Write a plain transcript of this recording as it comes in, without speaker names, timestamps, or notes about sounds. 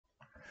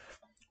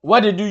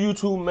What to do,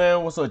 YouTube,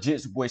 man? What's up,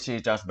 Jits? Your boy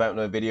Shehatesjosh back with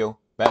another video.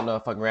 Back with another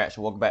fucking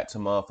reaction. Welcome back to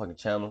my motherfucking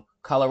channel.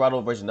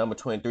 Colorado versus number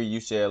 23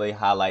 UCLA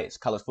highlights.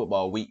 College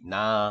football week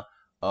 9.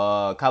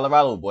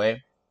 Colorado,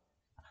 boy.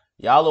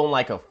 Y'all on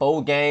like a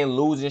 4-game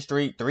losing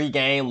streak,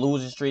 3-game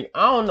losing streak.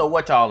 I don't know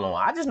what y'all on.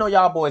 I just know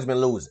y'all boys been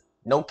losing.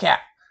 No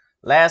cap.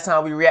 Last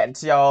time we reacted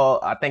to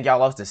y'all, I think y'all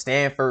lost to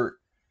Stanford.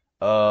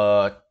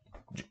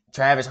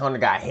 Travis Hunter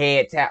got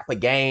head tapped for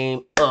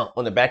game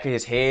on the back of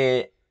his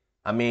head.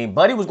 I mean,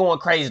 Buddy was going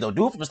crazy, though.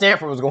 Dude from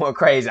Stanford was going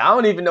crazy. I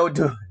don't even know,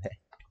 dude.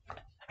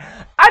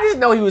 I just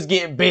know he was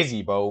getting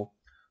busy, bro.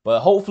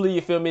 But hopefully,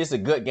 you feel me, it's a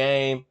good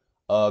game.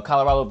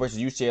 Colorado versus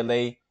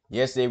UCLA.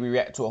 Yesterday, we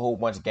reacted to a whole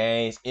bunch of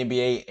games,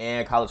 NBA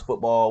and college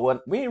football.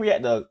 Well, we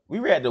reacted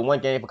to one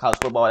game for college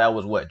football. That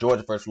was what?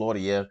 Georgia versus Florida,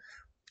 yeah.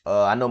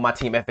 I know my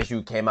team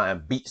FSU came out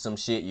and beat some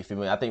shit, you feel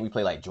me? I think we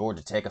played like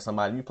Georgia Tech or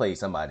somebody. We played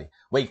somebody.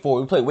 Wake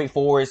Forest. We played Wake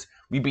Forest.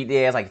 We beat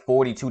their ass like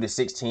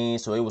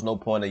 42-16, so it was no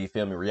point of, you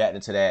feel me,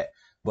 reacting to that.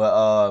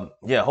 But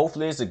yeah,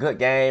 hopefully it's a good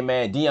game,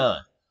 man. Dion,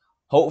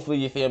 hopefully,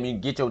 you feel me,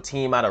 get your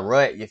team out of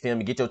rut, you feel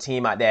me, get your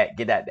team out that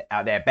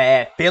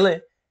bad feeling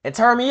and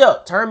turn me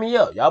up.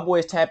 Y'all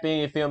boys tap in,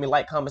 you feel me,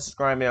 like, comment,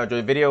 subscribe, man, enjoy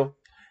the video.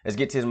 Let's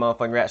get to this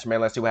motherfucking reaction,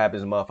 man. Let's see what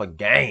happens in the motherfucking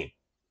game.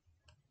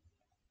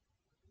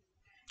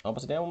 I'm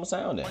upside down with my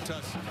sound there.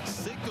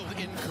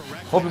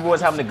 Hope you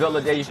boys having a good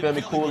little day, you feel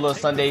me? Cool little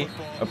Sunday.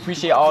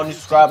 Appreciate all new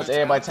subscribers,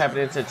 everybody tapping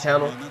into the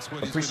channel.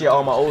 Appreciate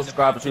all my old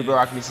subscribers who've been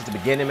rocking me since the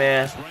beginning,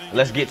 man.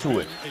 Let's get to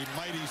it.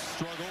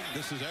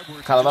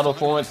 Colorado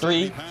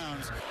 4-3,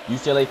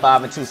 UCLA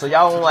 5-2. So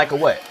y'all on like a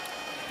what?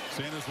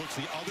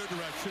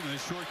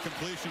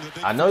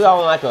 I know y'all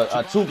on like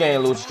a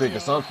 2-game losing streak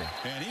or something.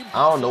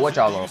 I don't know what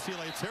y'all on.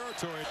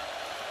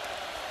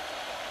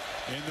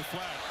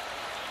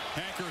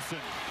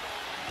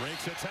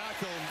 Breaks a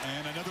tackle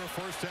and another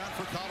first down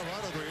for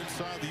Colorado. They're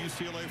inside the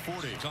UCLA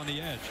 40. It's on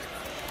the edge.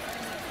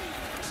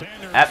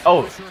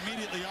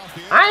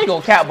 I ain't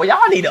gonna cap, but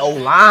y'all need an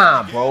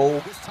O-line,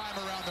 bro.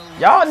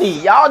 Y'all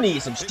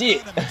need some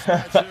shit.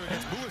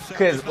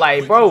 Cause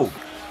like, bro,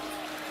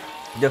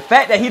 the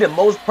fact that he the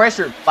most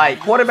pressured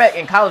like quarterback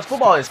in college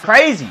football is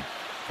crazy.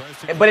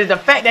 But it's the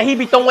fact that he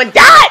be throwing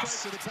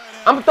dots.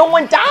 I'm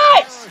throwing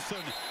dots,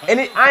 and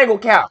I ain't gonna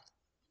cap.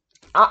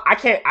 I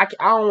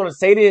don't want to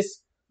say this.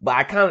 But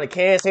I kind of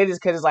can't say this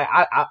because it's like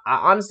I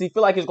honestly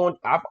feel like it's going.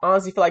 I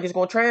honestly feel like it's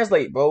going to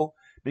translate, bro.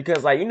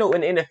 Because like, you know,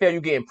 in the NFL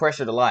you getting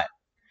pressured a lot,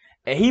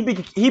 and he be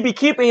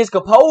keeping his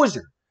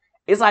composure.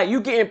 It's like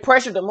you getting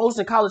pressured the most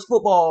in college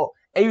football,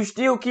 and you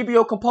still keep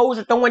your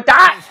composure throwing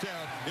dots.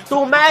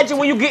 So imagine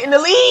when you get in the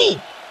league.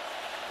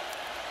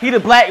 He the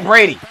Black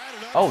Brady.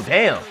 Oh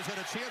damn.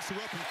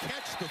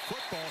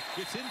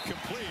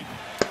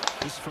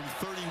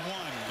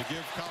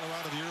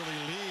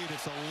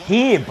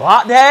 He ain't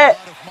blocked that.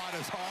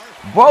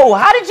 Bro,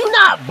 how did you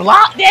not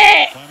block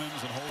that?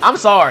 I'm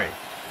sorry.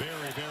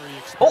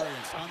 Oh.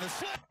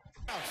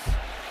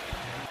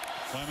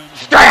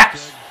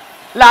 Straps.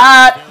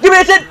 Live. Give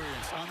me a shit.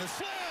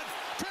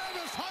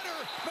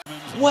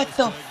 What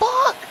the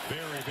fuck?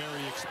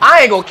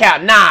 I ain't gonna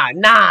count.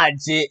 Nah,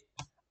 Jit.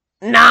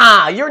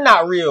 Nah, you're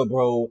not real,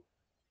 bro.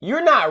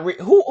 You're not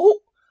real.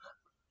 Who?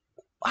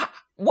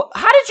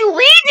 How did you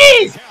read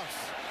this?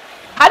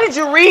 How did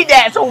you read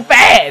that so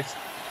fast?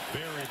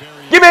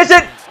 Give me a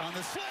shit.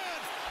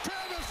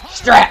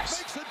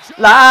 Straps.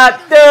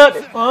 Locked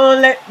up.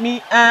 Won't let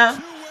me out.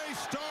 Who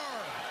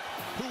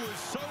was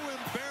so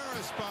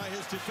embarrassed by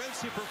his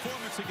defensive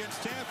performance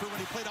against Stanford when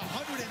he played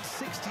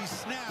 160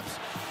 snaps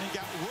and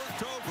got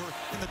worked over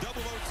in the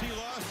double OT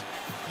loss.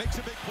 Makes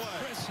a big play.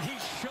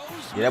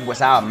 Yeah, that boy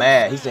sound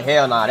mad. He said,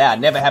 hell nah,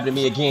 that'll never happen to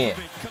me again.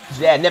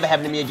 That'll never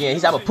happen to me again. He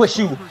said, I'm gonna push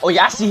you. Oh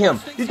yeah, I see him.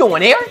 You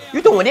throwing air?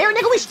 You throwing air,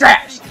 nigga? We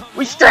straps.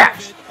 We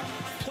straps.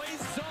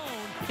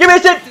 Give me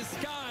a shit.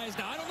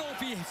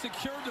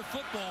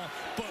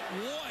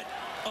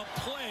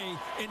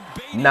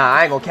 Nah,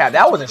 I ain't gonna cap.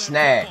 That was a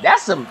snag.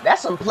 That's some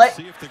play.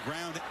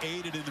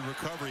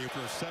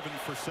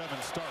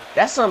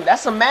 That's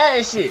some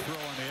mad shit.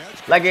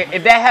 Like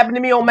if that happened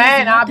to me on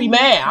Madden, I'd be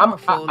mad.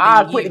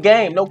 I'd quit the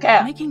game, no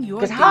cap.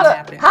 Cause how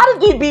did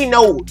DB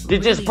know to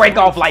just break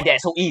off like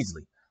that so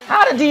easily?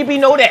 How did DB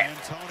know that?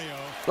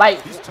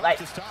 Like,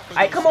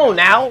 come on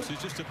now.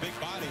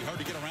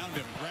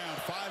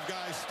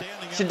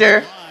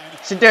 Shadur,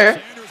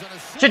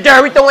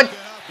 we throwing.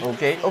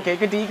 Okay,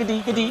 good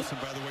D.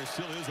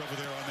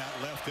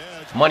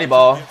 Money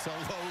ball.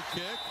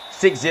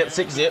 6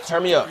 zip,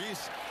 turn me up.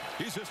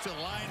 He's just a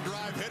line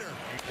drive hitter.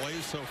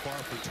 Plays so far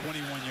for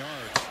 21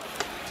 yards.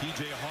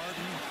 TJ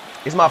Harden.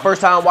 It's my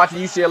first time watching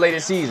UCLA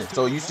this season.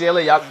 So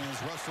UCLA, y'all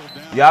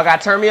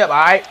gotta turn me up, all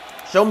right?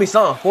 Show me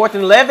something. 4th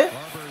and 11?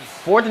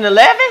 4th and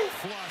 11?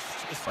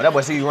 Oh, that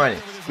boy see you running.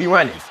 We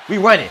running. Makes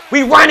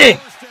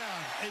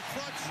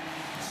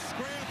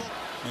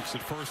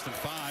it 1st and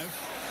 5.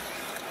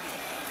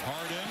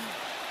 Harden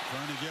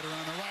trying to get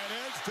around the right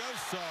edge. Does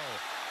so.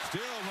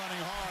 Still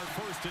running hard.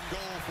 1st and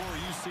goal for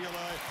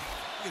UCLA.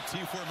 The T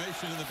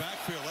formation in the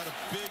backfield. A lot of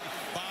big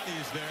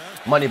bodies there.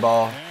 Money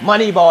ball.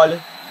 Money ball.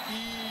 Easy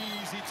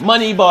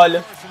Money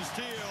ball.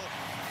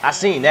 I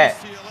seen that.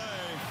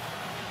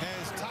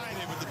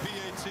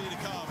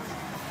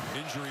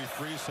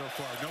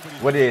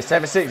 What is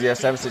 7-6? Yeah,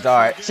 7-6. All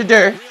right.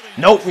 Shadur.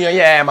 Nope. We on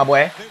your ass, my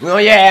boy. We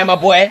on your ass, my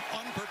boy.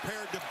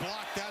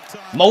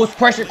 Most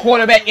pressured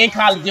quarterback in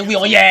college, and we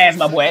on your ass,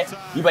 my boy.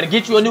 You better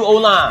get you a new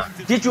O-line.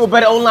 Get you a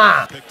better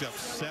O-line.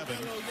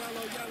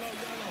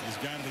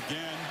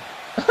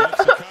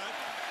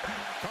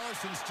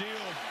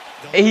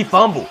 Hey, he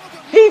fumbled.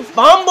 He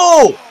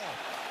fumbled.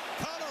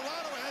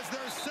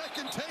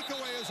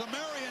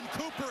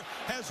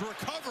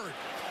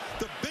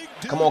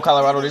 Come on,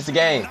 Colorado. This is the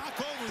game.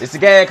 This is the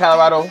game,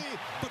 Colorado.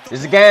 This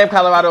is the game,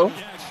 Colorado.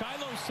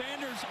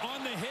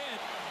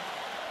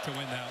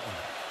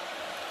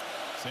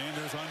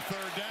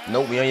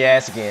 Nope, we on your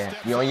ass again.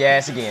 We on your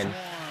ass again.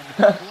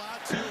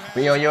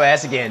 We on your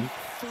ass again.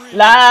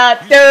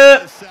 Locked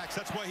up.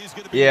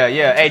 Yeah,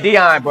 yeah. Hey,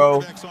 Dion,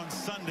 bro.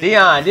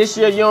 Dion, this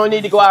year you don't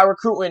need to go out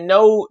recruiting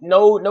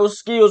no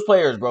skills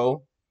players,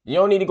 bro. You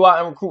don't need to go out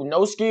and recruit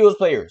no skills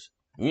players.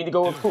 You need to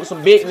go recruit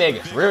some big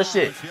niggas. Real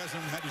shit.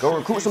 Go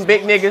recruit some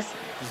big niggas.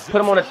 Put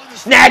them on a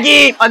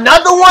snaggy.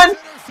 Another one?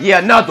 Yeah,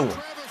 another one.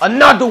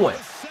 Another one.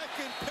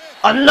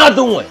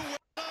 Another one.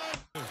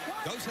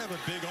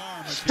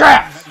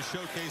 Straps.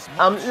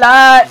 I'm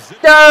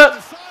locked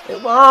up.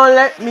 It won't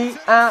let me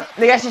out.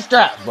 Nigga, that's your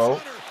straps,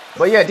 bro.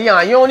 But yeah,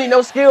 Dion, you don't need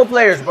no skill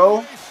players,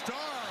 bro.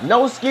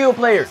 No skill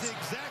players.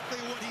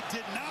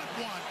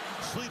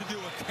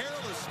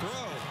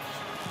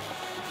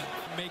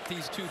 Make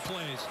these two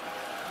plays.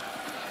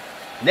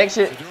 Next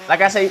shit,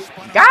 like I say,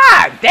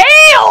 God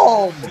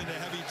damn!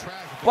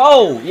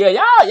 Bro, yeah,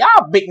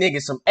 y'all big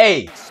niggas some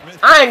A.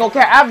 I ain't gonna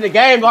care after the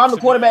game, bro. I'm the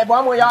quarterback, bro.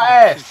 I'm on y'all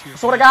ass.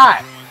 Swear to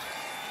God.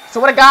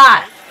 Swear to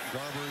God.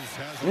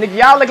 Nigga,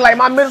 y'all look like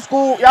my middle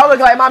school. Y'all look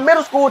like my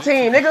middle school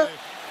team, nigga.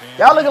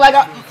 Y'all look like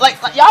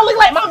y'all look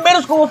like my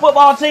middle school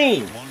football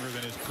team.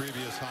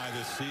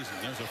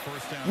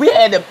 We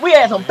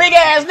had some big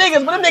ass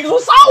niggas, but them niggas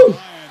was soft.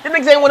 Them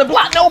niggas ain't want to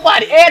block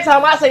nobody. Every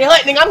time I say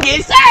hut, nigga, I'm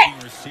getting sacked.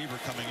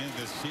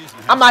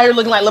 I'm out here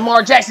looking like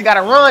Lamar Jackson got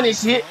to run and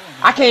shit.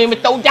 I can't even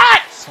throw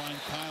dots.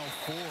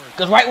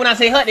 Because right when I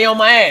say hut, they on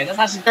my ass.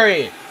 That's how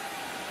Shadur is.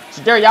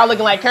 Shadur, y'all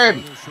looking like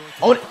Kirby.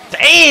 Oh,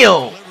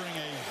 damn.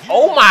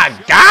 Oh, my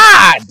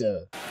God.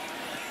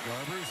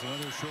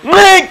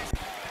 Nick.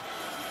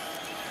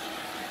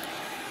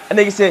 A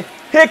nigga said,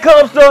 here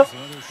comes the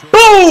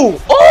boom.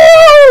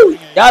 Ooh.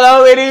 Y'all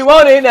already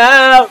want it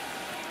now.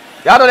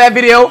 Y'all know that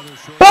video.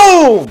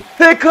 Boom.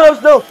 Here comes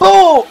the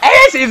boom. Hey,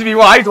 that shit used to be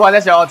wrong. I used to watch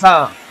that shit all the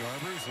time.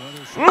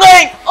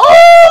 Like,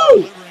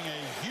 oh!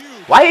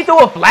 Why he threw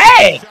a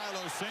flag?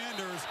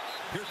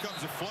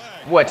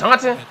 What,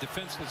 taunting? A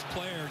defenseless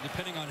player,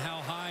 depending on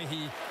how high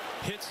he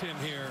hits him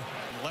here.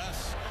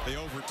 Unless they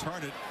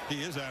overturn it,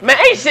 he is out. Man,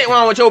 ain't shit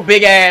wrong with your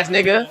big ass,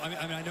 nigga. I mean,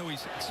 I know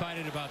he's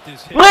excited about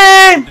this hit.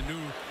 Man! The new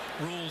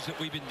rules that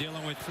we've been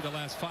dealing with for the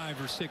last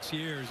 5 or 6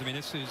 years. I mean,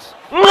 this is.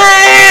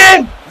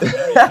 Man!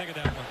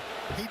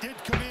 He did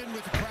come in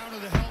with the crown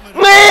of the helmet.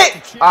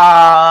 Man!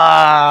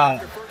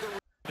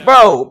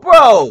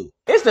 Bro.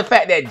 It's the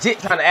fact that Jit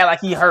trying to act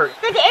like he hurt.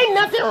 Nigga, ain't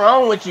nothing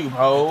wrong with you,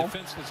 bro.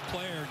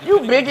 You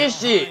big as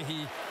shit.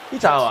 He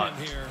talking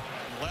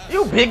about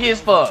you big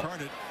as fuck.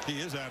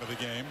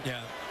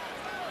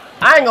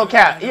 I ain't gonna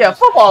cap. Yeah,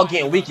 football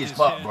getting weak as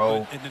fuck,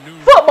 bro.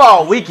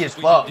 Football weak as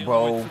fuck,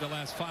 bro.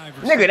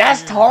 Nigga,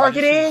 that's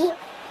targeting.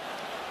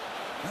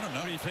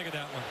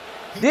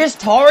 This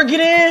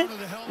targeting?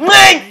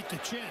 Man!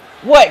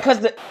 What? Cause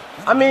the,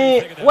 I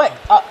mean, what?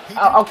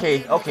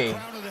 Okay.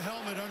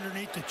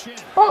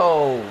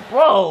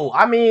 Bro,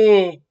 I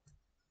mean,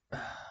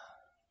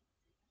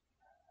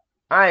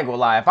 I ain't gonna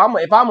lie. If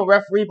I'm a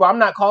referee, bro, I'm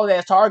not calling that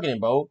as targeting,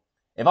 bro.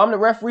 If I'm the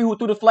referee who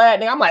threw the flag,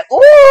 nigga, I'm like,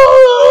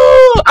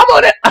 ooh, I'm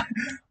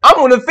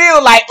on the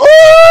field like,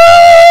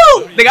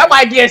 ooh, nigga, I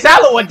might get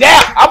shallow or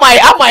dap. I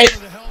might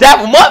dap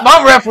him up,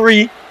 my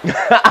referee.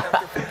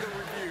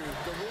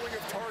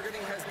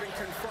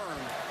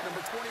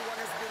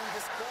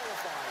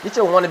 Get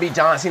your wannabe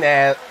John Cena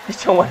ass.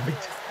 Get your wannabe.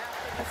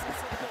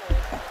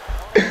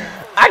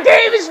 I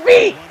gave his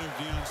feet.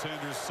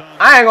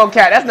 I ain't gonna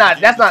cap.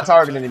 That's not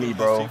targeting to me,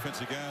 bro.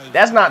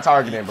 That's not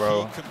targeting,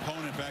 bro.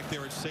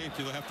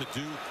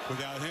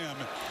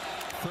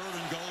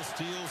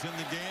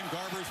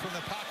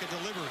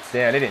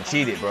 Damn, they didn't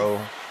cheat it, bro.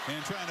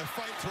 And trying to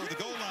fight toward the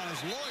goal line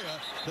is Loya.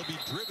 He'll be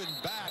driven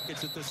back.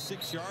 It's at the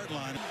 6-yard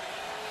line.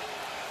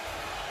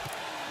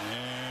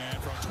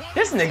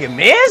 This nigga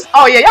missed?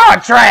 Oh yeah, y'all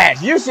are trash.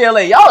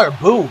 UCLA, y'all are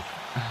boo.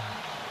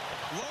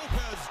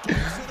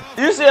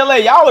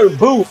 UCLA, y'all are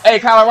boo. Hey,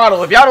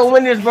 Colorado, if y'all don't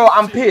win this, bro,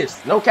 I'm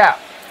pissed. No cap.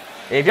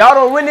 If y'all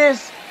don't win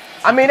this,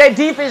 I mean, that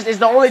defense is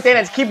the only thing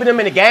that's keeping them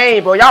in the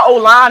game, bro. Y'all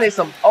O-line is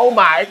some, oh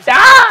my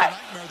God.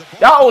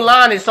 Y'all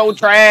O-line is so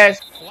trash.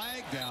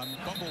 Flag down.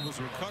 Bumble was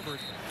recovered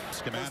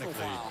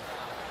schematically.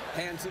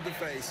 Hand to the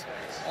face.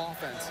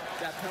 Offense.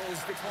 That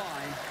penalty's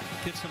declined.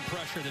 Get some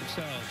pressure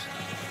themselves.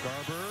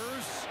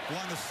 Garbers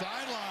along the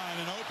sideline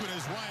and open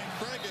is Ryan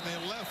Craig, and they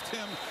left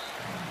him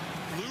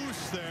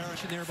loose there.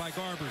 possession there by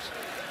Garbers.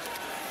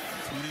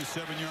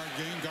 27-yard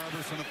gain.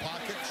 Garbers in the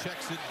pocket,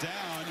 checks it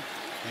down,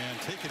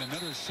 and taking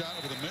another shot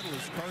over the middle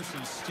as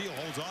Carson Steele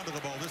holds on to the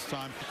ball this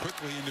time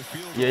quickly in the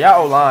field. Yeah,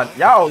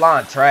 y'all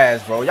O-line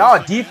trash, bro.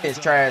 Y'all defense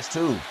trash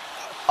too.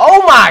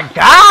 Oh my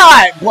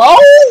God, bro!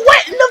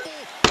 What in the?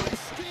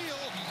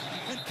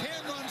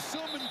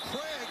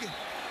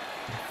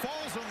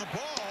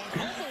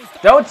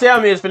 Don't tell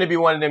me it's finna be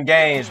one of them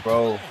games,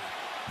 bro.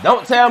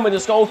 Don't tell me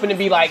the score finna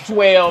be like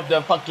 12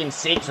 to fucking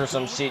 6 or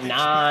some shit,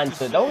 9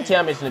 to. Don't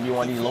tell me it's finna be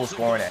one of these low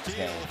scoring ass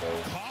games, bro.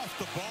 Coughed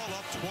the ball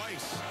up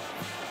twice.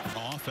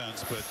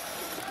 Offense, but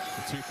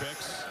the 2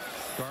 picks.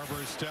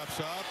 Garber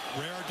steps up.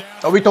 Rare down.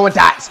 Oh, we throwing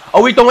dots.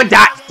 Oh, we throwing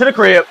dots to the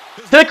crib.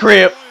 To the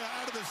crib.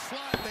 Out of the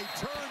slot, they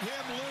turned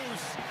him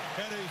loose,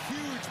 and a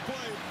huge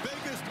play,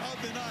 biggest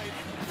of the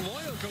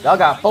night. Y'all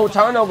got 4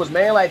 turnovers,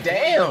 man. Like,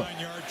 damn.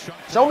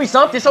 Show me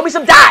something. Show me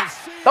some dots.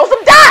 Throw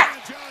some dots.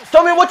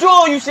 Show me what you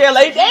own,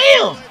 UCLA.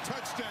 Damn.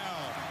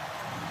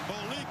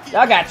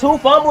 Y'all got 2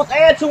 fumbles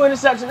and 2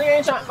 interceptions. They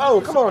ain't trying. Oh,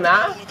 come on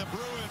now.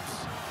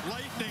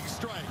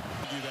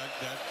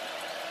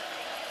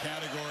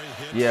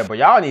 Yeah, but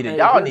y'all need it.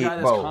 Y'all need,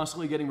 bro.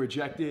 Constantly getting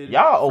rejected.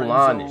 Y'all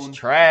O-line is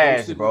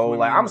trash, bro.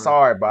 Like, I'm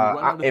sorry,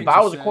 bro. If I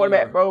was a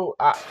quarterback, bro,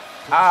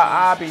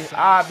 I'd be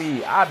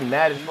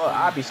mad as fuck.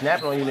 I'd be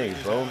snapping on you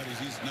niggas, bro.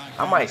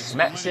 I might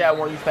smack shit out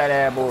one of you fat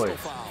ass boys.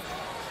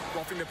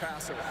 Roughing the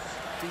passer.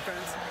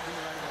 Defense.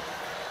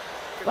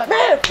 Like,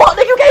 man, fuck,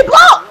 nigga, you can't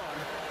block.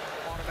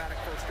 Automatic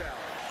first down.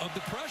 Of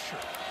the pressure.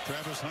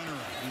 Travis Hunter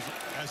is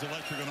as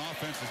electric an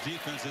offense as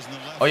defense is in the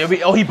left. Oh, yeah,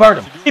 he burned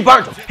him. He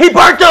burned him. He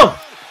burned him.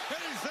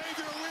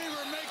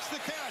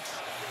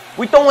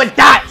 We throwing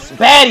dots,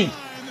 baddie.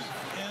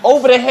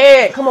 Over the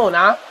head. Come on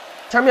now.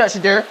 Turn me up,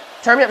 Shadur.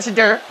 Turn me up,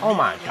 Shadur. Oh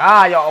my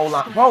God, y'all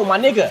O-line. Bro, my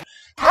nigga.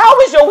 How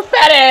is your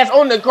fat ass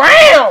on the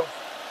ground?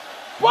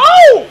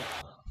 Bro.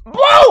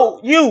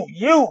 Bro,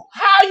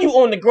 how you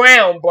on the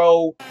ground,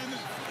 bro?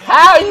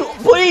 How you?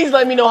 Please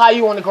let me know how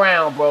you on the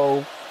ground,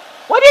 bro.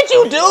 What did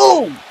you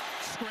do?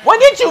 What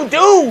did you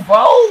do,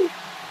 bro?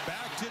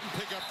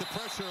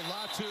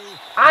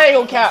 I ain't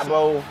gonna cap,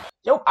 bro.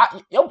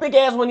 Your big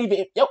ass wouldn't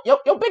even.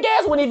 Your big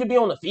ass wouldn't even be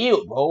on the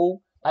field,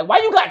 bro. Like, why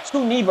you got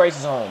 2 knee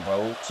braces on,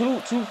 bro?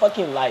 Two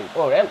fucking, like,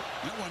 bro, that,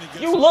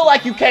 you look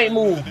like you can't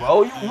move,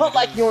 bro. You look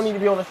like you don't need to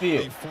be on the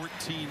field.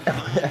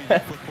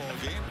 14-9 football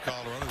game.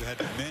 Colorado had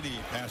many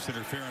pass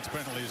interference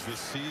penalties this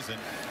season.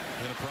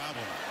 Been a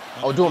problem.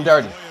 Oh, do him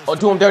dirty. Oh,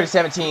 do him dirty,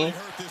 17.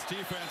 This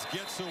defense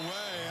gets away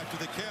after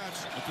the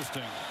catch.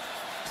 Interesting.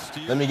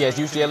 Let me guess,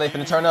 UCLA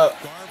finna turn up.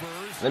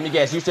 Let me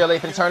guess, UCLA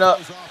finna turn up.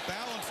 Off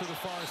balance to the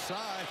far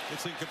side.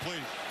 It's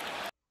incomplete.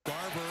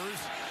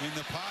 Garbers in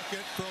the pocket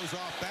throws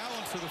off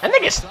balance to the That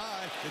nigga,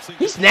 side.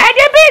 he snagged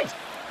that bitch.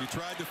 He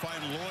tried to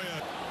find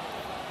Loya.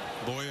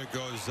 Loya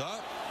goes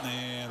up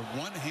and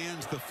one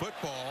hands the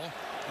football,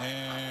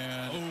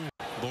 and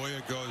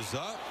Loya goes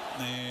up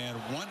and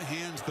one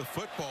hands the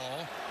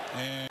football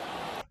and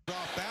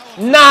off balance.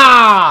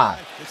 Nah,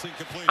 It's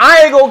incomplete.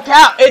 I ain't gonna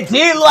count. It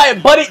did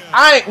like, buddy.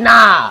 I ain't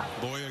nah.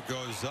 Loya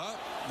goes up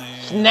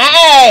and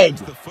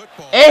Snagged. the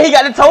football. And he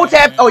got the toe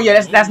tap. Oh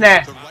yeah, that's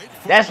nasty.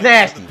 That's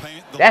nasty.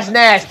 That's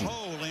nasty.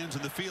 Lands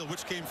in the field.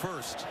 Which came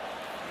first?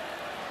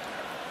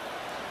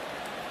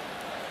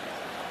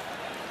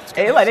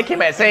 Hey, like they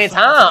came at the same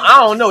time. I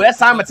don't know. That's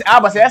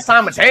that's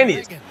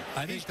simultaneous.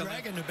 I think the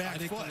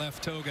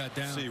left toe got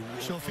down.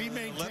 So if he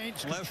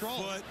maintains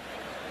control, foot,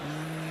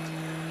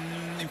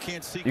 you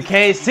can't see. You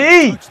can't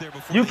see.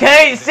 You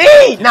can't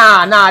see.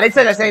 Nah. They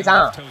said at the same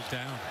time.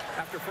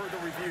 After further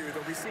review,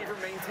 the receiver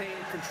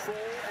maintained control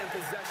and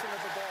possession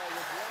of the ball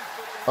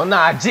with 1 foot. Oh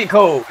nah, G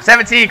code.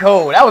 17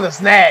 code. That was a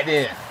snag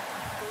then.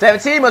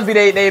 17 must be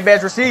their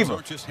best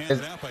receiver.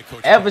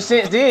 Ever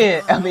since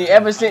then,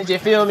 ever since, you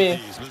feel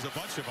me?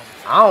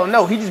 I don't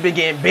know. He just been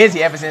getting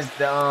busy ever since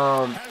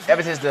halftime.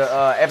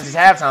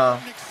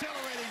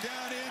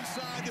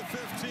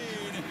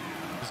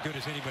 As good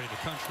as anybody in the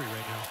country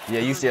right now. Yeah,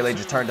 UCLA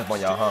just turned up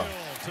on y'all, huh?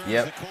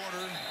 Yep.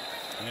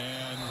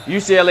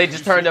 UCLA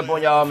just turned up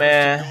on y'all,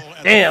 man.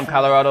 Damn,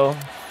 Colorado.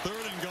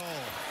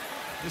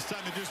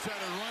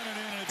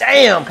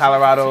 Damn,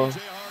 Colorado.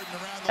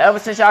 Ever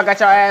since y'all got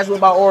your ass whipped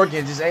by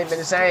Oregon, just ain't been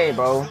the same,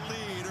 bro.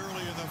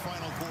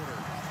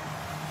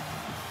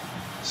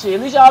 Shit, at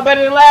least y'all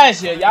better than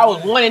last year. Y'all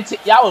was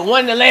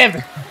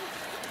 1-11.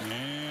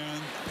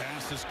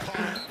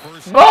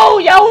 Bro,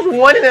 y'all was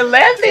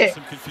 1-11.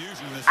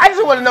 I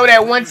just want to know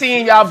that one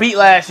team y'all beat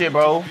last year,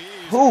 bro.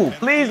 Who?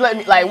 Please let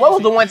me. Like, what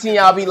was the one team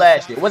y'all beat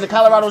last year? Was it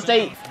Colorado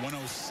State?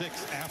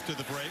 106 after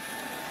the break.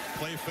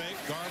 Play fake.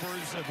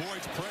 Garbers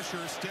avoids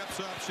pressure. Steps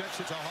up. Checks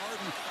it to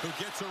Harden, who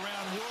gets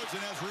around Woods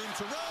and has room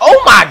to run.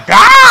 Oh my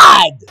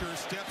God!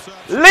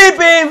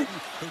 Leaping,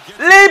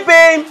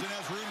 leaping,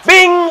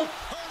 bing.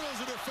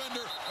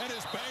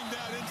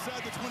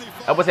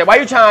 I would say, why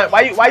you trying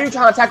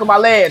to tackle my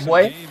legs,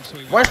 boy?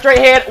 One straight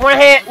head up.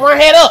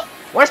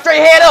 One straight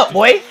head up,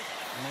 boy.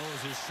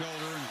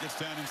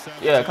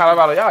 Yeah,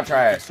 Colorado, y'all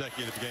trash.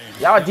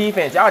 Y'all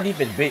defense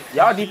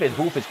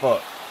boof as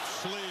fuck.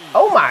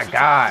 Oh my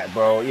God,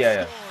 bro.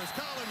 Yeah.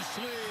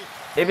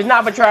 If it's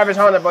not for Travis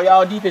Hunter, bro,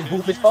 y'all defense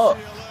goof as fuck.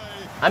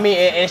 I mean,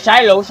 and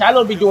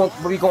Shiloh be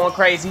going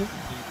crazy,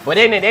 but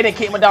they didn't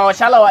kick my dog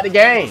Shiloh out the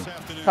game.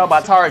 Talk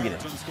about targeting.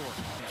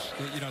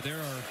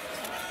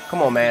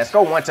 Come on, man.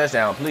 Score one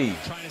touchdown, please.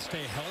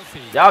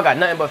 Y'all got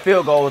nothing but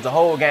field goals the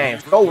whole game.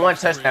 Score one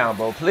touchdown,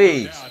 bro,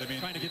 please.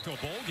 Trying to get to a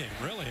bowl game,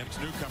 really. It's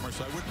newcomers,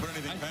 so I wouldn't put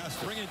anything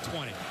past. Bring in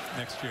 20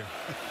 next year.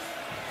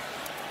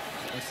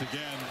 Once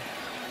again,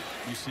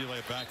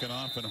 UCLA backing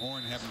off and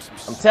Horn having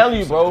some. I'm telling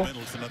you, bro.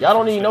 Y'all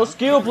don't need no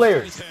skill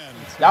players.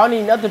 Y'all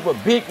need nothing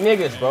but big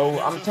niggas, bro.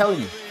 I'm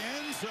telling you.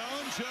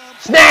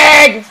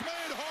 Snag!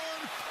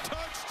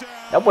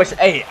 That boy,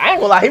 hey, I ain't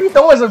gonna lie. He be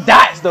throwing some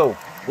dots, though.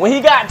 When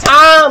he got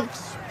time,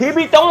 he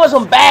be throwing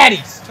some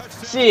baddies.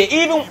 Shit,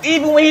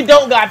 even when he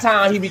don't got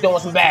time, he be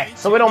throwing some baddies.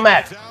 So it don't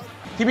matter.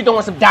 He be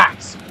throwing some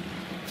dots.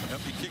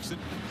 He kicks it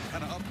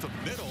kind of up the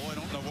middle. I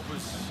don't know what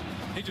was.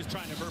 He just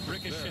trying to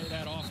ricochet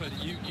that off of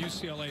the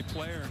UCLA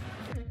player.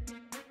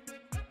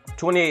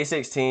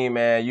 28-16,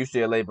 man.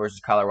 UCLA versus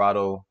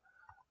Colorado.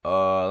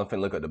 I'm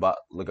finna look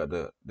at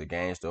the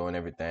game store and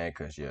everything,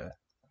 cause yeah,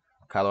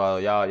 Colorado,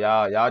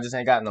 y'all just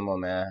ain't got no more,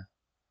 man.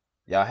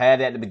 Y'all had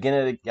it at the beginning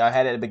of the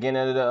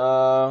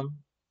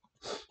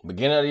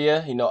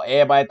year. You know,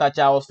 everybody thought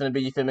y'all was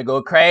finna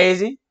go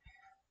crazy.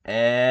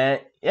 And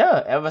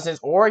yeah, ever since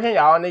Oregon,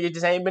 y'all niggas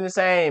just ain't been the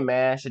same,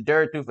 man.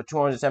 Shadur threw for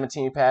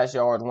 217 pass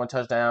yards, 1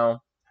 touchdown.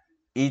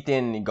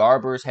 Ethan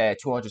Garbers had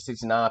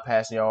 269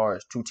 passing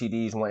yards, 2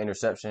 TDs, 1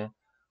 interception.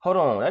 Hold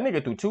on, that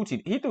nigga threw 2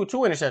 TDs. He threw 2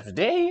 interceptions,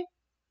 did he?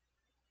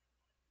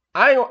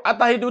 I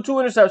thought he threw 2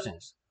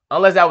 interceptions.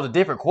 Unless that was a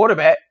different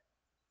quarterback.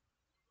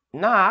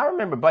 Nah, I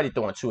remember Buddy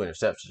throwing 2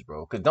 interceptions,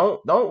 bro. Cause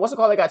don't what's it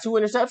called? They got 2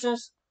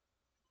 interceptions.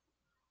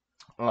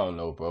 I don't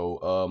know, bro.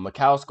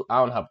 Mikowski, I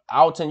don't have.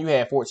 Alton, you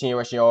had 14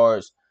 rushing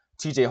yards.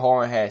 TJ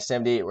Horn had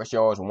 78 rushing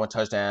yards and 1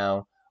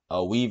 touchdown.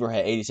 Weaver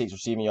had 86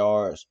 receiving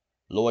yards.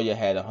 Lawyer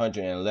had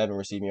 111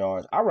 receiving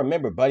yards. I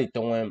remember Buddy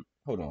throwing.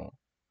 Hold on.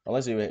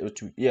 Unless it was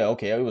 2. Yeah,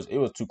 okay. It was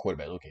 2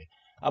 quarterbacks. Okay.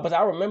 But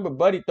I remember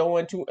Buddy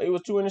throwing 2. It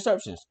was 2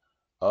 interceptions.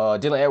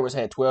 Dylan Edwards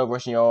had 12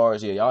 rushing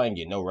yards. Yeah, y'all ain't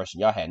getting no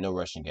rushing. Y'all had no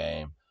rushing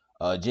game.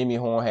 Jimmy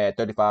Horn had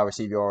 35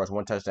 receiving yards,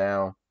 1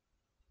 touchdown.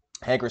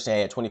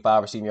 Hankerson had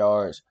 25 receiving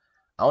yards.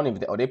 I don't even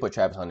think. Oh, they put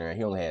Travis Hunter in.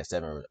 He only had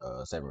 7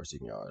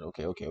 receiving yards.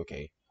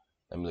 Okay.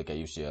 Let me look at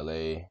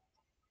UCLA.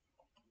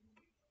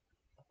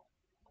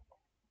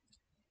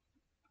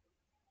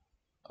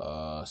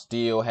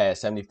 Steele had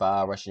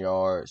 75 rushing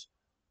yards.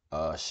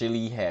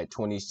 Shilly had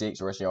 26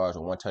 rushing yards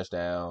and 1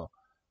 touchdown.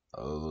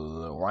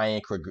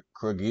 Ryan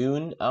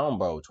Kragoon, I don't know,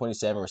 bro,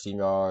 27 receiving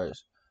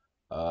yards.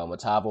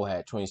 Matavo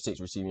had 26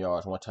 receiving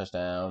yards, 1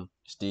 touchdown.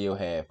 Steele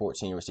had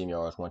 14 receiving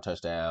yards, 1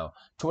 touchdown.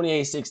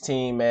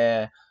 28-16,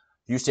 man.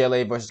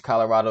 UCLA versus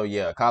Colorado.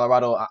 Yeah,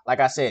 Colorado. Like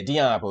I said,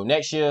 Dion, bro.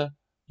 Next year,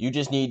 you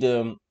just need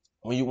to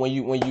when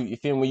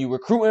you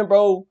recruiting,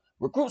 bro.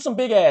 Recruit some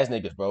big ass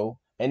niggas, bro,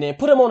 and then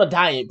put them on a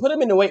diet. Put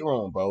them in the weight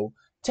room, bro.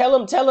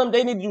 Tell them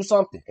they need to do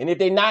something. And if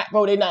they not,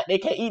 bro, they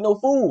can't eat no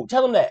food.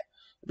 Tell them that.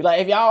 Be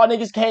like, if y'all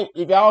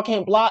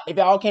can't block, if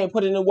y'all can't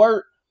put in the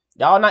work,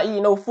 y'all not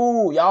eating no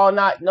food. Y'all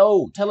not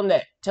tell them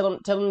that. Tell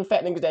them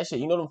fat niggas that shit.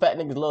 You know them fat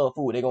niggas love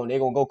food. They gonna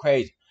go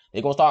crazy.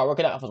 They gonna start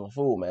working out for some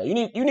food, man. You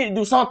need to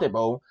do something,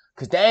 bro.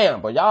 Cause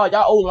damn, bro, y'all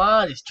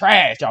O-line is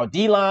trash. Y'all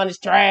D-line is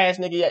trash,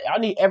 nigga. Y'all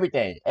need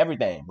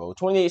everything, bro.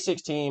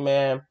 28-16,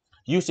 man.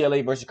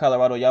 UCLA versus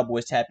Colorado. Y'all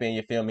boys tap in,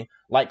 you feel me?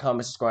 Like,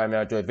 comment, subscribe,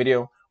 man. Enjoy the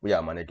video. We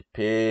out, my nigga.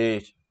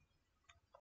 Peace.